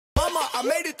I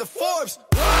made it to Forbes.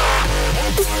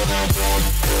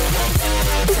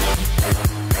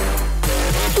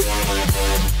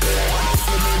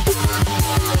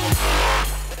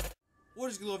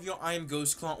 What is good, love y'all? I am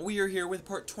GhostClaw. We are here with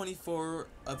part 24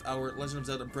 of our Legend of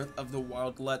Zelda Breath of the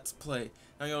Wild Let's Play.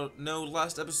 Now, y'all know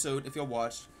last episode, if y'all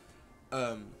watched,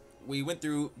 we went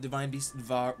through Divine Beast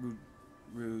Vah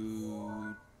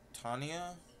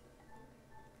Rudania?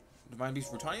 Divine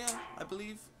Beast Rudania, I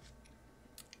believe?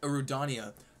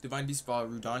 Rudania. Divine Beast Vah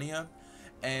Rudania.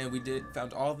 And we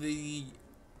found all the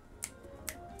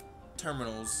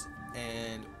terminals,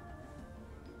 and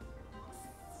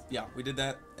yeah, we did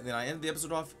that, and then I ended the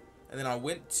episode off, and then I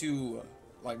went to,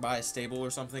 like, buy a stable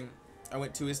or something. I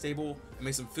went to a stable and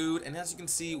made some food, and as you can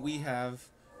see, we have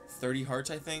 30 hearts,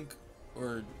 I think,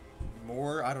 or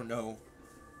more, I don't know.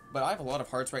 But I have a lot of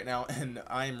hearts right now, and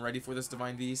I am ready for this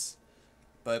Divine Beast.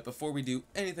 But before we do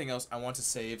anything else, I want to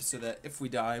save so that if we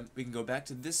die, we can go back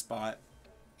to this spot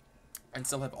and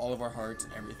still have all of our hearts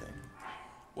and everything.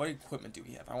 What equipment do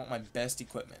we have? I want my best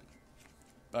equipment.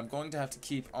 But I'm going to have to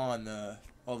keep on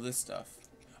all this stuff.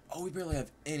 Oh, we barely have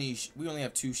any. We only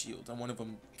have 2 shields, and one of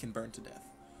them can burn to death.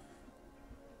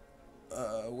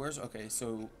 Okay,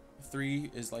 so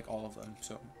 3 is like all of them.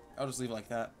 So I'll just leave it like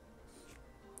that.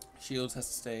 Shields has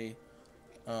to stay.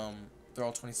 They're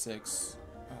all 26.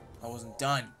 Oh, I wasn't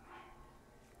done.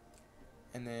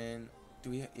 And then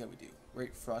do we? Yeah, we do.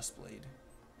 Great Frostblade.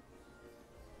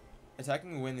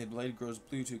 Attacking when the blade grows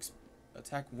blue to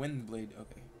attack when the blade.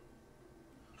 Okay.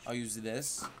 I'll use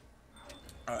this.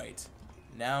 Alright.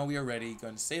 Now we are ready.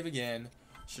 Going to save again.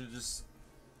 Should have just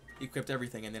equipped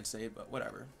everything and then save, but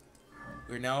whatever.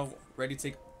 We're now ready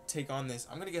to take on this.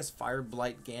 I'm gonna guess Fire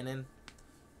Blight Ganon.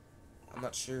 I'm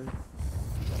not sure.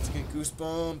 Let's get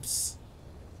goosebumps.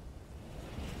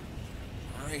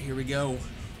 Alright, here we go.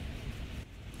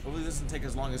 Hopefully this doesn't take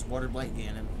as long as Water Blight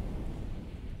Ganon.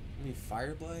 Maybe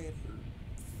Fire Blight or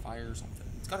fire something.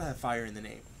 It's gotta have fire in the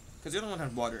name. Because the other one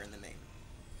had water in the name.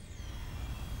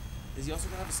 Is he also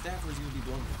gonna have a staff, or is he gonna be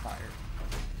blown with fire?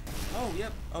 Oh,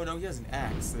 yep. Oh no, he has an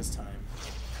axe this time.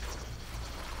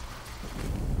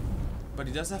 But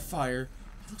he does have fire.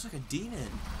 He looks like a demon.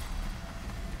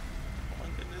 Oh my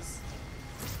goodness.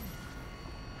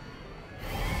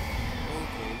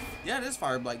 Okay. Yeah, it is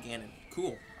Fire Blight Ganon.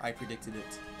 Cool. I predicted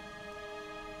it.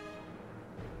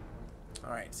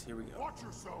 Alright, here we go. Watch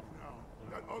yourself now.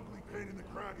 That ugly pain in the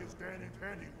crag is Ganon's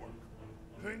handiwork.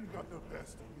 Thing got the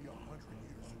best of me 100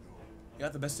 years ago. You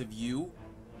got the best of you?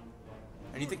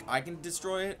 And you think I can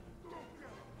destroy it?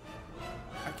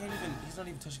 I can't even. He's not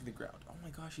even touching the ground. Oh my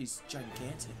gosh, he's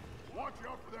gigantic. Watch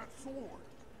out for that sword.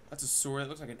 That's a sword. That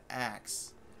looks like an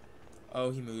axe.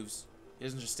 Oh, he moves. He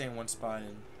doesn't just stay in one spot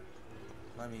and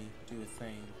let me do a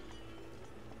thing.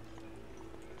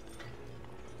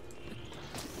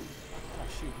 Oh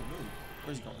shoot, he moved.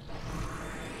 Where's he going?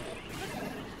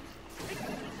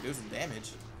 Do some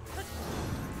damage.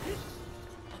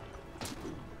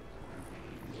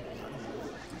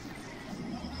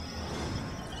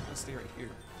 Let's stay right here.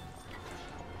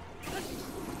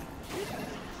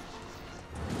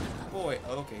 Boy,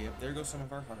 okay, yep, there goes some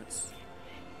of our hearts.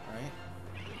 Alright.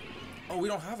 Oh, we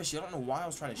don't have a shield. I don't know why I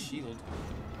was trying to shield.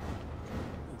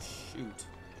 Oh, shoot.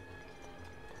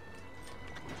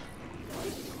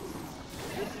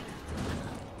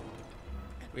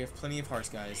 We have plenty of hearts,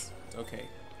 guys. It's okay.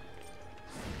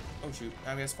 Oh, shoot.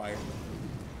 Now he has fire.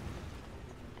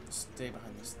 Stay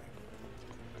behind this thing.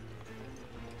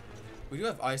 We do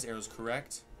have ice arrows,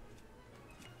 correct?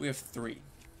 We have 3.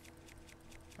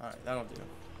 Alright, that'll do.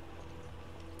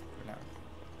 For now.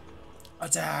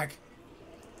 Attack!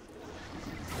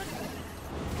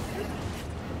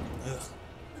 Ugh.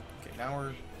 Okay, now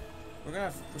we're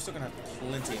still gonna have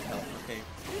plenty of health, okay?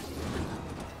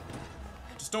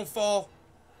 Just don't fall!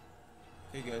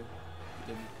 Okay, good.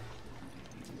 You didn't.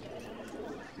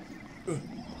 Ugh.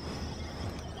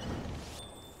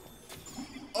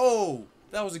 Oh!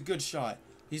 That was a good shot.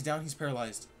 He's down, he's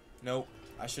paralyzed. Nope.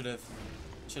 I should have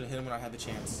hit him when I had the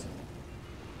chance.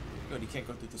 Good, he can't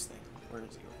go through this thing. Where is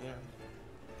he? Over there.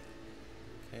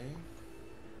 Okay.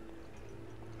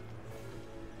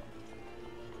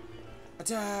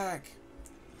 Attack!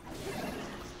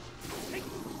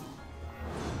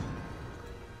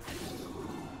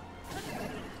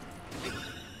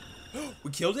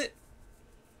 We killed it?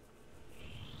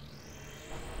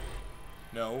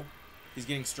 No. He's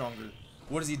getting stronger.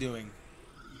 What is he doing?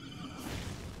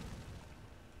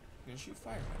 Gonna shoot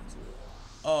fire at him.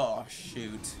 Oh,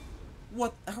 shoot.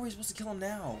 What? How are we supposed to kill him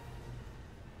now?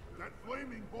 That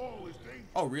flaming ball is dangerous.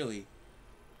 Oh, really?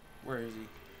 Where is he?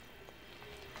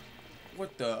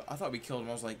 What the? I thought we killed him.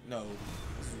 I was like, no.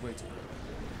 This is way too good.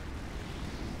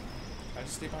 Can I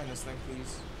just stay behind this thing,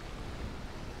 please?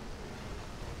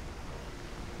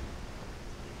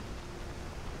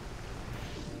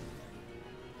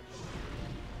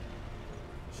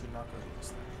 Should not go through this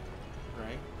thing.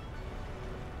 Right?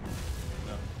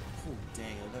 No. Oh,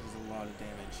 dang it. That is a lot of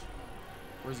damage.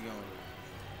 Where's he going?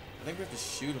 I think we have to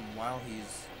shoot him while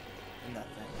he's in that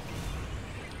thing.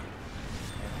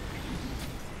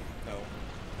 No.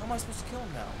 How am I supposed to kill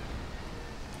him now?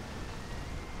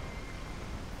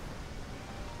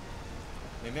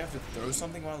 Maybe I have to throw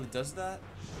something while he does that?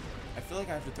 I feel like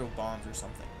I have to throw bombs or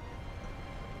something.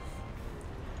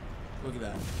 Look at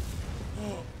that.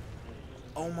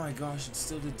 Oh my gosh, it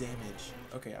still did damage.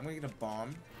 Okay, I'm gonna get a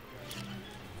bomb.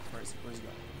 Where is he? Where's he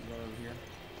going? He's going over here.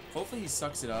 Hopefully he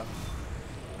sucks it up.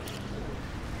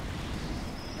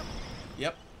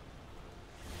 Yep.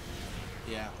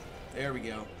 Yeah. There we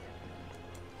go.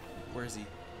 Where is he?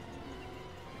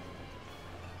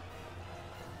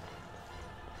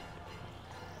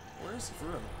 Where is he for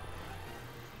real?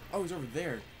 Oh, he's over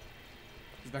there.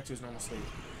 He's back to his normal state.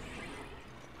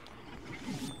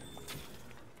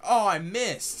 Oh, I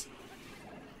missed!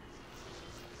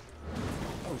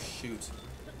 Oh, shoot.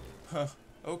 Huh.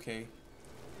 Okay.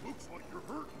 Looks like you're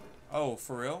hurting. Oh,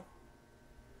 for real?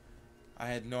 I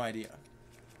had no idea.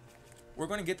 We're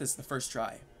going to get this the first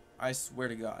try. I swear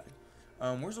to God.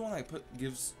 Where's the one I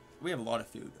gives... We have a lot of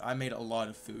food. I made a lot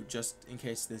of food just in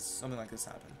case something like this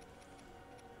happened.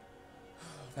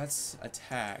 That's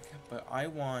attack, but I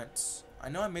want... I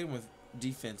know I made one with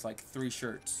defense, like 3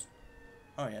 shirts.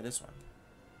 Oh yeah, this one.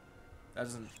 That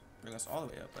doesn't bring us all the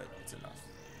way up, but it's enough.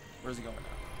 Where's he going now?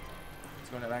 He's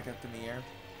going back up in the air.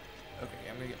 Okay,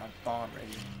 I'm gonna get my bomb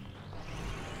ready.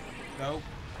 Nope.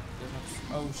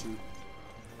 Oh shoot.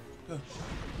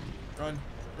 Run,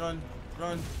 run,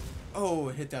 run. Oh,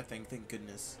 it hit that thing, thank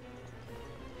goodness.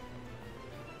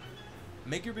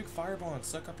 Make your big fireball and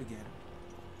suck up again.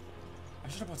 I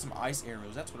should have bought some ice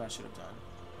arrows, that's what I should have done.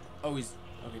 Oh, he's...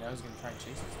 Okay, now he's gonna try and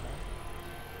chase us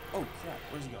now. Oh crap,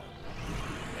 where's he going?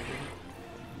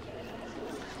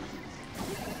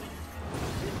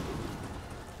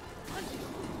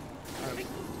 I'm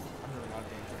in a lot of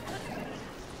danger.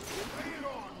 Lay it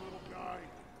on, little guy.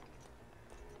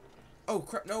 Oh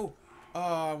crap, no!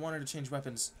 I wanted to change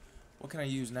weapons. What can I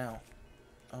use now?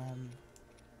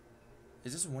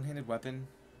 Is this a one-handed weapon?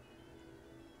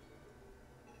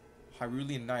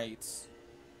 Hyrulean Knights.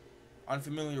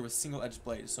 Unfamiliar with single-edged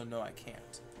blades, so no, I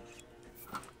can't.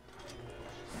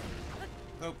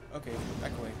 Nope. Okay,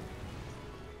 back away.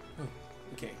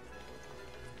 Okay.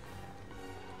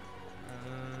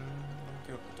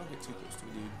 Don't get too close to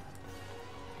me, dude.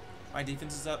 My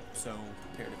defense is up, so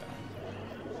prepare to die.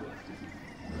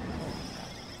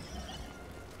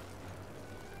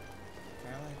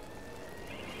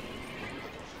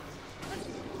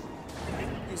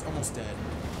 He's almost dead.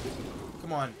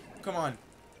 Come on. Come on.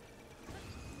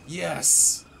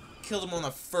 Yes! Killed him on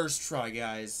the first try,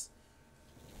 guys.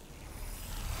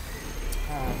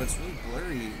 Oh, but it's really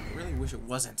blurry. I really wish it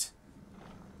wasn't.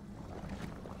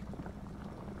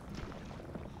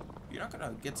 You're not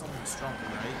gonna get something stronger,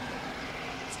 right?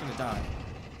 It's gonna die.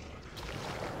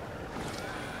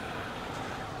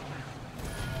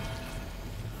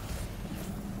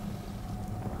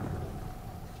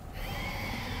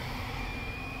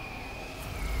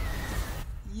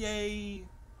 Yay!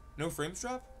 No frames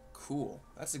drop? Cool.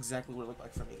 That's exactly what it looked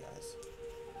like for me, guys.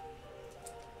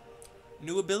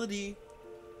 New ability!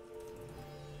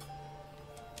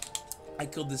 I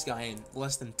killed this guy in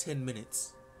less than 10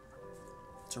 minutes.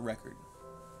 It's a record.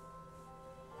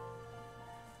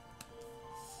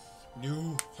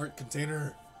 New heart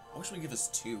container. I wish we could give us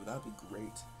 2. That would be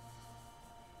great.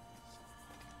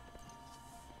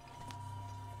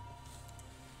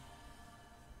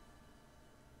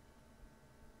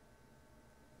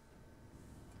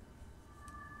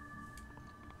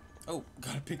 Oh,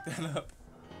 gotta pick that up.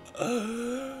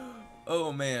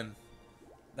 Oh man,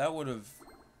 that would have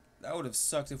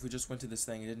sucked if we just went to this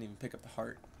thing and didn't even pick up the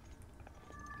heart.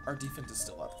 Our defense is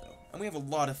still up though, and we have a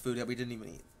lot of food that we didn't even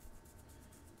eat.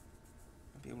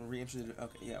 I'll be able to re-enter the...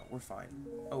 Okay, yeah, we're fine.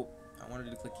 Oh, I wanted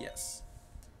to click yes.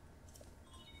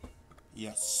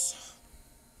 Yes.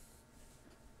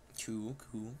 Cool,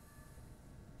 cool.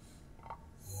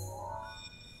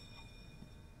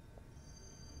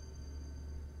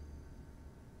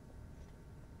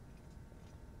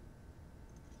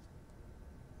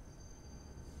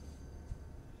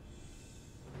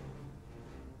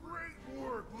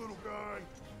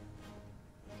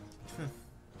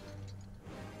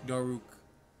 Daruk.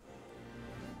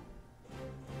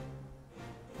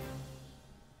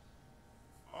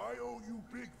 I owe you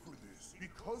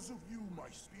Because of you, my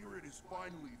spirit is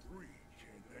finally free.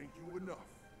 Can't thank you enough.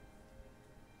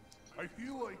 I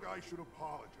feel like I should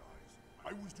apologize.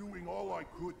 I was doing all I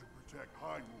could to protect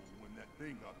Hyrule when that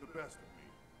thing got the best of me.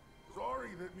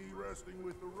 Sorry that me wrestling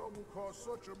with the rubble caused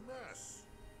such a mess.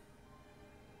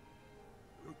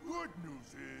 The good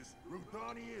news is,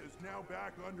 Rudania is now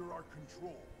back under our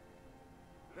control.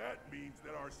 That means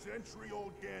that our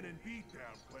century-old Ganon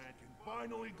beatdown plan can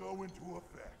finally go into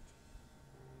effect.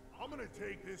 I'm gonna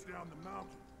take this down the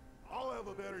mountain. I'll have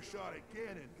a better shot at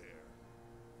Ganon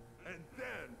there. And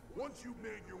then, once you've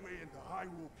made your way into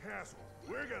Hyrule Castle,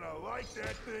 we're gonna light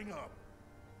that thing up.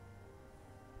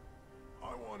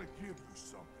 I want to give you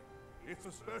something. It's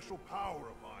a special power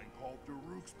of mine called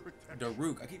Daruk's Protection.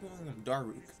 Daruk. I keep calling him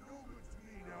Daruk. It's no good to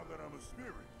me now that I'm a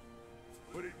spirit,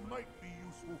 but it might be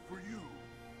useful for you.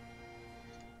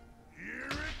 Here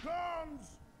it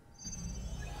comes!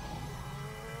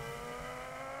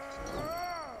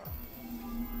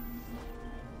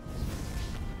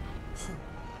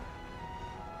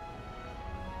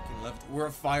 We're a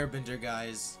firebender,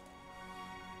 guys.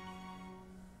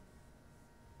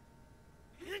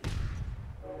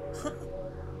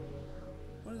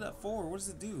 What is that for? What does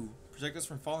it do? Protect us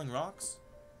from falling rocks?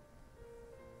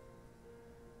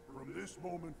 From this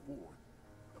moment forth,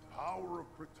 the power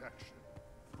of protection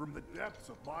from the depths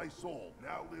of my soul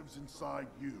now lives inside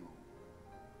you.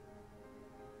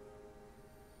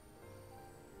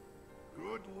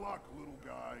 Good luck, little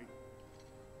guy.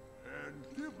 And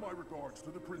give my regards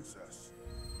to the princess.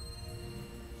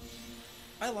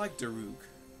 I like Daruk.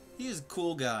 He is a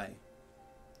cool guy.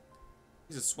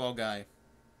 He's a swell guy.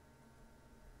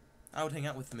 I would hang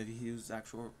out with him if he was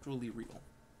truly real.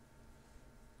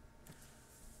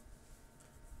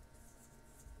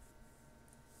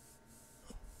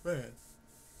 Man.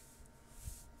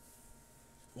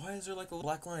 Why is there like a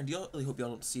black line? I really hope y'all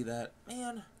don't see that.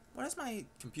 Man, why does my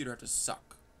computer have to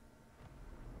suck?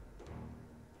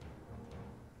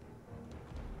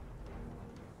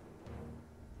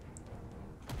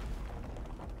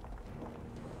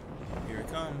 Here it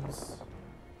comes.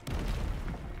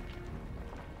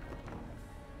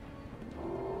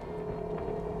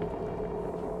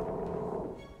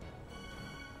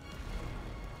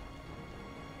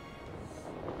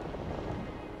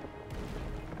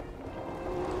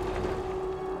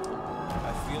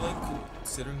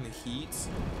 Considering the heat,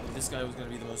 this guy was going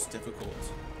to be the most difficult.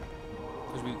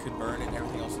 Because we could burn and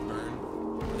everything else would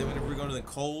burn. But then whenever we go to the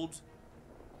cold,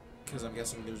 because I'm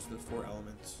guessing there's the 4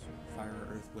 elements, fire,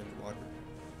 earth, wind, water,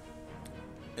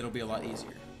 it'll be a lot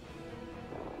easier.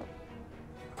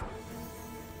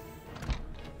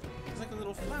 It's like a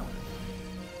little flower.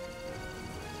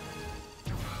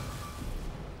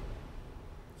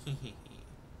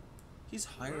 He's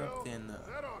higher up than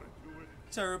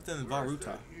Vah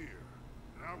Rudania.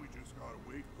 Now we just gotta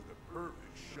wait for the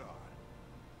perfect shot.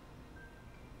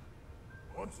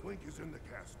 Once Link is in the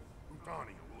castle,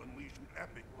 Rudania will unleash an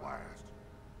epic blast.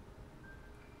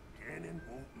 Ganon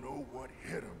won't know what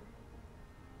hit him.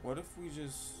 What if we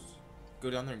just go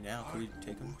down there now? Can we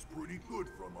take him? Looks pretty good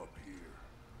from up here,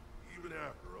 even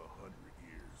after 100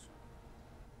 years.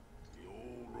 The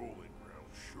old rolling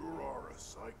grounds sure are a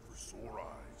sight for sore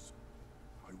eyes.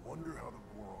 I wonder how the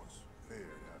Gorons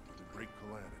fared after the Great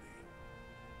Calamity.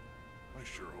 I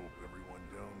sure hope everyone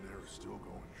down there is still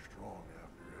going strong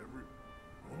after every...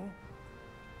 Huh?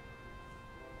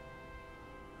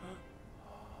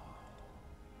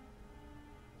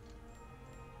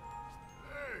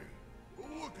 Hey,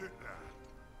 look at that.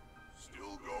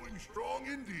 Still going strong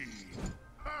indeed.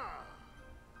 Ha!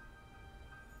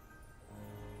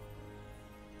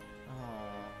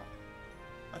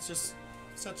 Aww. That's just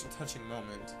such a touching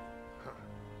moment.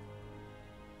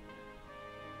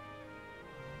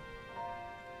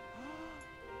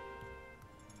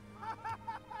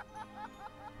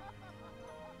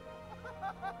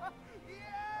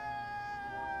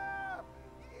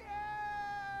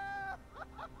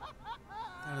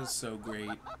 That is so great.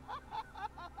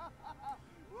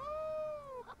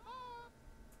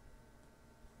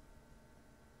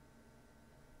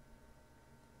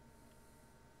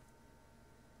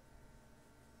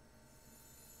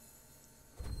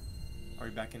 Are we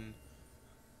back in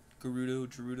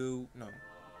Gerudo? No.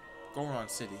 Goron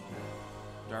City.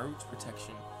 Daruk's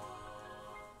Protection.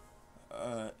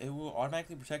 It will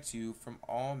automatically protect you from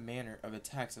all manner of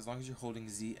attacks as long as you're holding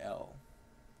ZL.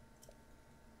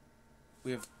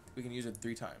 We can use it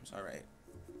 3 times. All right.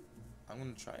 I'm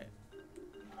gonna try it.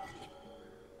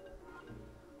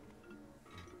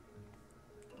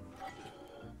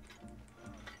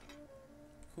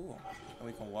 Cool. And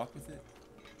we can walk with it.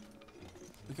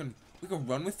 We can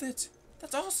run with it.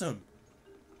 That's awesome.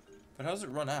 But how does it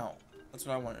run out? That's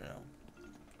what I want to know.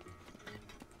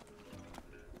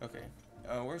 Okay.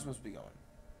 Where are we supposed to be going?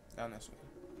 Down this way.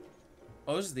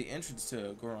 Oh, this is the entrance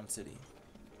to Goron City.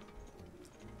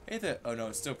 Ain't that? Oh no,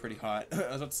 it's still pretty hot. I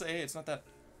was about to say, hey, it's not that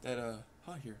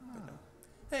hot here, but no.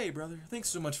 Hey, brother. Thanks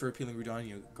so much for appealing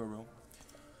Rudania, Goro.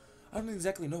 I don't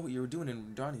exactly know what you were doing in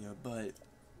Rudania, but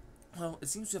well, it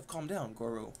seems to have calmed down,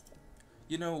 Goro.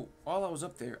 You know, while I was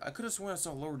up there, I could have sworn I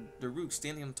saw Lord Daruk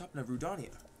standing on top of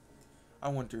Rudania. I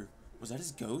wonder, was that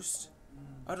his ghost?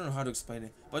 I don't know how to explain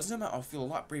it, but somehow I'll feel a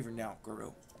lot braver now,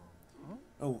 Goro. Huh?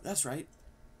 Oh, that's right.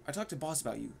 I talked to Boss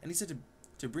about you, and he said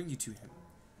to bring you to him.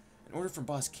 An order from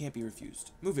Boss can't be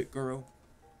refused. Move it, Goro.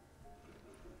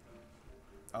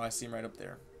 Oh, I see him right up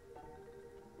there.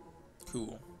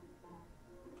 Cool.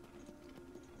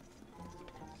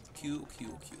 Cool.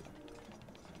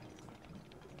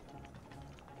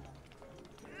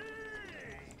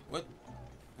 What?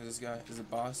 Is this guy? Is the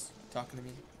boss talking to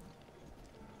me?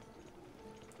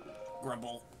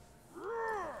 Grumble.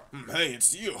 Hey,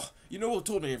 it's you. You know who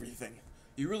told me everything.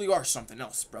 You really are something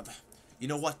else, brother. You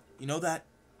know what? You know that?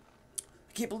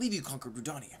 I can't believe you conquered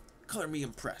Rudania. Color me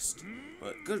impressed.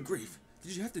 But good grief,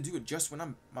 did you have to do it just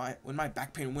when my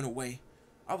back pain went away?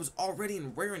 I was all ready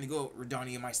and raring to go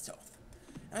Rudania myself.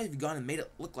 Now you've gone and made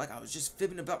it look like I was just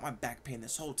fibbing about my back pain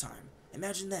this whole time.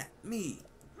 Imagine that, me.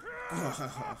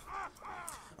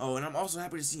 Oh, and I'm also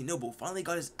happy to see Noble finally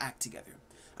got his act together.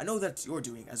 I know that's your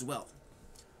doing as well.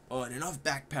 Oh, and enough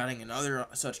backpatting and other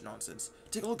such nonsense.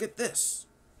 Take a look at this.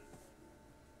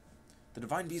 The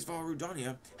divine beast Vah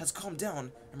Rudania has calmed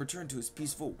down and returned to his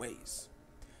peaceful ways.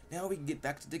 Now we can get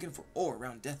back to digging for ore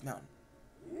around Death Mountain.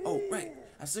 Oh, right.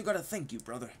 I still gotta thank you,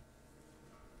 brother.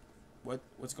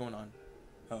 What's going on?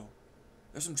 Oh.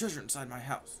 There's some treasure inside my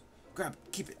house. Grab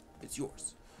it. Keep it. It's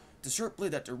yours. It's a sharp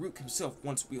blade that Daruk himself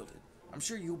once wielded. I'm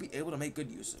sure you'll be able to make good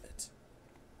use of it.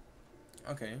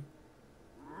 Okay.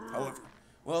 However,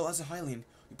 well, as a Hylian,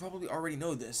 you probably already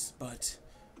know this, but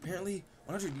apparently,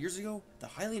 100 years ago, the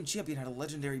Hylian champion had a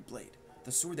legendary blade,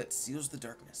 the sword that seals the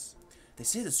darkness. They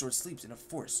say the sword sleeps in a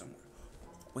forest somewhere,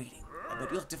 waiting. I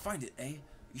bet you'll have to find it, eh?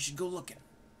 You should go looking.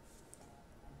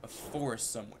 A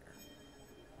forest somewhere.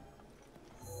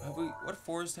 What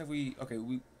forest have we? Okay,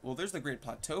 well, there's the Great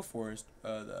Plateau Forest,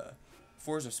 the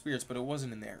Forest of Spirits, but it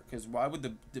wasn't in there, because why would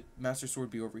the Master Sword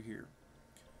be over here?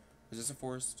 Is this a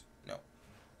forest? No.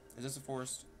 Is this a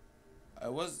forest? I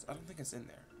don't think it's in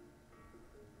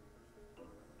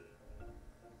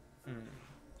there.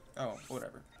 Oh,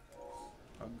 whatever.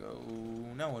 I'll go.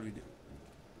 Now what do we do?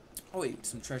 Oh wait,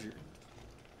 some treasure.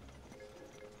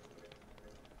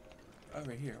 Oh,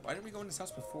 right here. Why didn't we go in this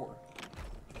house before?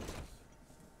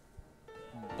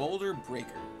 Boulder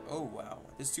Breaker. Oh wow.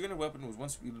 This 200 weapon was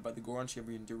once wielded by the Goron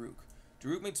champion Daruk.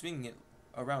 Daruk made swinging it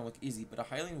around look easy, but a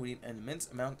Hylian would need an immense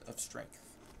amount of strength.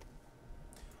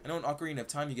 I know in Ocarina of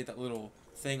Time you get that little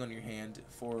thing on your hand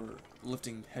for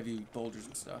lifting heavy boulders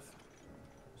and stuff.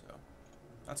 So,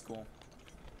 that's cool.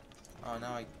 Oh,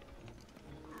 now I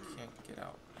can't get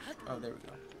out. Oh, there we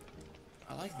go.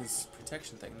 I like this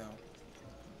protection thing though.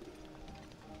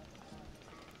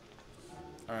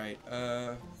 Alright,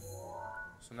 so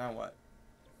now what?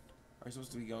 Are we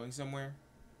supposed to be going somewhere?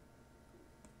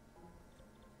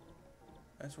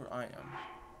 That's where I am.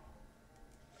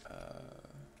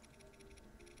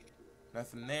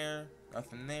 Nothing there,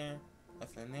 nothing there,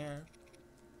 nothing there.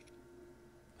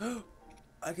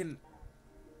 I can...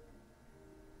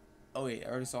 Oh wait, I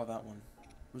already saw that one.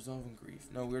 Resolving grief.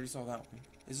 No, we already saw that one.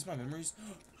 Is this my memories?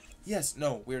 Yes,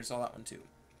 no, we already saw that one too.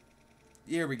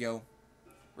 Here we go.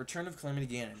 Return of Calamity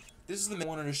Ganon. This is the main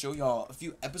I wanted to show y'all a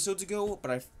few episodes ago, but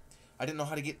I didn't know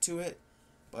how to get to it.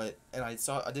 And I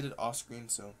did it off screen,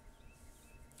 so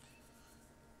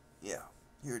yeah,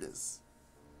 here it is.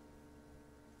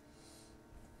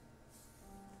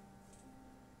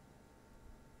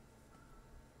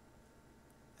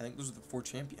 I think those are the 4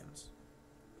 champions.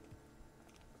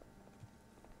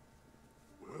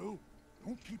 Well,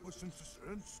 don't keep us in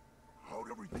suspense. How'd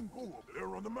everything go up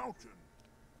there on the mountain?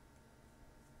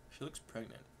 She looks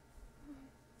pregnant.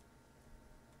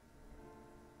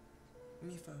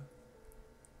 Mifa.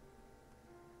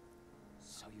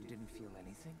 So you didn't feel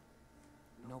anything?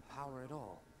 No power at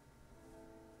all?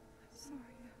 Sorry.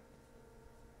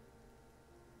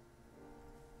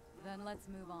 Then let's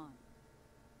move on.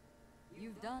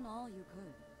 You've done all you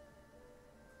could.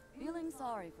 Feeling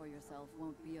sorry for yourself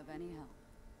won't be of any help.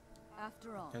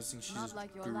 After all, not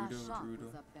like your last shot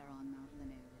was up there on Mount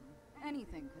Linearu.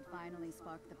 Anything could finally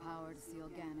spark the power to seal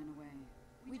Ganon away.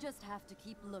 We just have to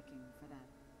keep looking for that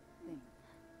thing.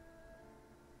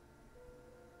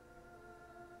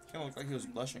 Kind of looked like he was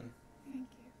blushing. Thank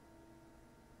you.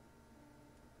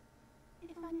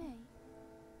 I may,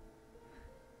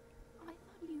 I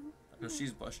thought you... No,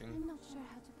 she's blushing. I'm not sure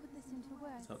how to put this into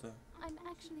words. Zelda. I'm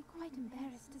actually quite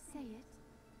embarrassed to say it.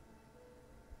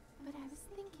 But I was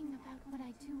thinking about what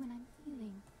I do when I'm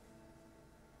healing.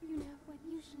 You know, what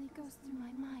usually goes through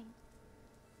my mind.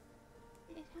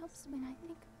 It helps when I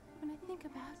think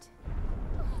about...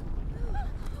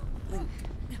 Link.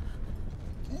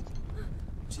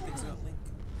 She thinks about Link.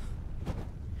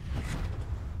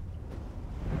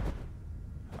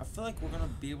 I feel like we're gonna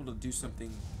be able to do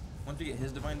something once we get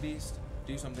his divine beast.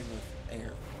 Do something with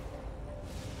air,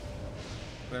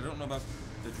 but I don't know about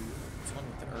the one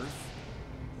with the earth.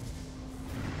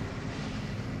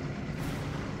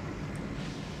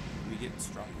 We get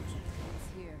stronger. It's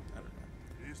here. I don't know.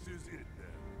 This is it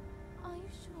then. Are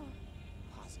you sure?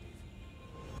 Positive.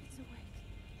 It's awake.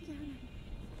 Ganon.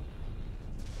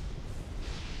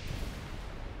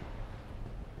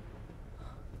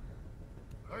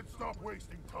 Let's stop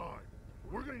wasting time.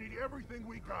 We're gonna need everything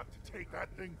we got to take that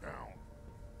thing down.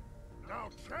 Now,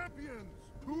 champions,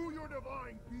 to your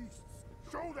divine beasts.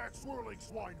 Show that swirling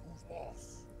swine who's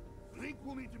boss. Link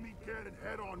will need to meet Ganon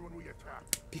head-on when we attack.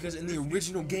 Because in the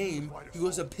original game, he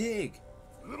was a pig.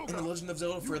 In The Legend of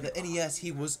Zelda for the NES,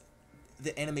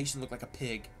 the animation looked like a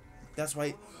pig. That's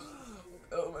why...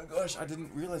 Oh my gosh, I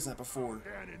didn't realize that before.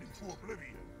 Ganon into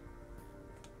oblivion.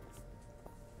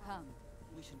 Come,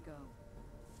 we should go.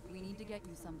 We need to get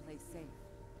you someplace safe.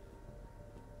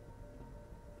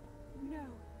 No.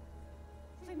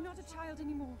 I'm not a child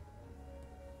anymore.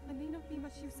 I may not be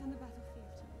much use on the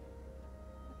battlefield.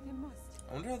 But there must.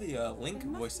 I wonder how the Link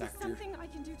there voice must be actor something I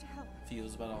can do to help.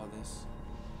 feels about all this.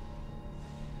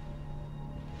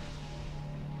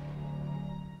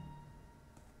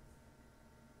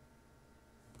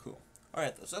 Cool.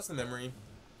 Alright, so that's the memory.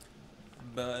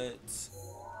 But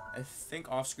I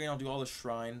think off screen I'll do all the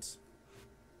shrines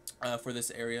for this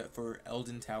area, for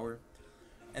Eldin Tower.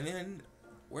 And then,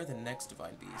 where are the next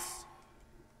divine beasts?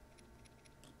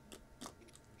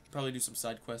 Probably do some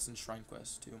side quests and shrine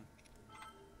quests too.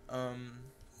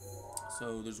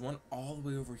 So there's one all the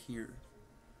way over here.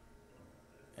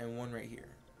 And one right here.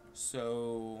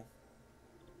 So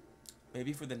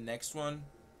maybe for the next one,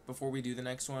 before we do the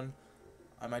next one,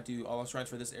 I might do all the shrines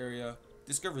for this area,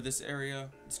 discover this area,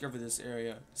 discover this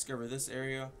area, discover this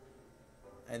area,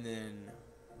 and then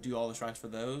do all the shrines for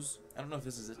those. I don't know if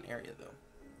this is an area though,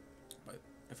 but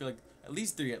I feel like at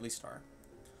least 3 at least are.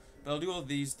 But I'll do all of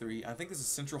these 3. I think this is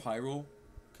Central Hyrule,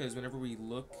 because whenever we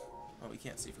look, oh, we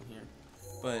can't see from here,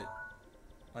 but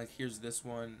like here's this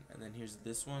one, and then here's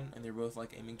this one, and they're both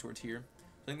like aiming towards here.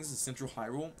 So I think this is Central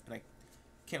Hyrule, and I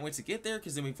can't wait to get there,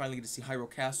 because then we finally get to see Hyrule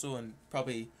Castle and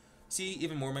probably see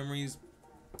even more memories.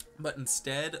 But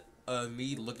instead of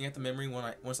me looking at the memory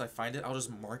once I find it, I'll just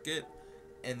mark it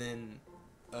and then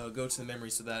go to the memory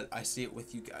so that I see it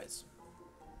with you guys.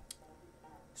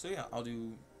 So yeah, I'll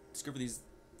discover these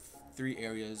 3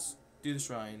 areas, do the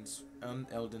shrines,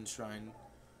 Eldin Shrine,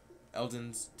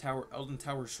 Eldin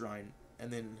Tower Shrine,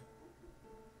 and then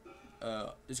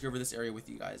discover this area with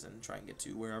you guys and try and get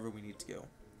to wherever we need to go.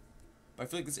 But I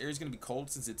feel like this area is going to be cold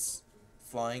since it's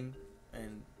flying,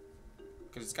 and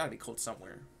because it's got to be cold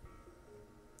somewhere.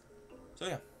 So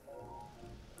yeah.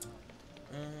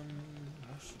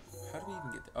 How do we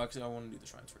even get there? Oh, actually I want to do the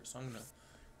shrines first. So I'm going to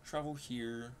travel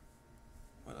here.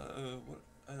 What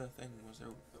other thing was there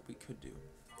that we could do?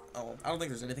 Oh, I don't think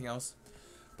there's anything else.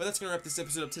 But that's going to wrap this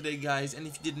episode up today, guys. And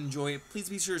if you did enjoy it, please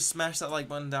be sure to smash that like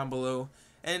button down below.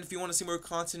 And if you want to see more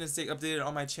content and stay updated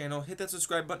on my channel, hit that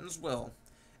subscribe button as well.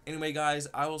 Anyway, guys,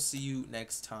 I will see you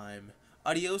next time.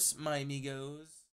 Adios, my amigos.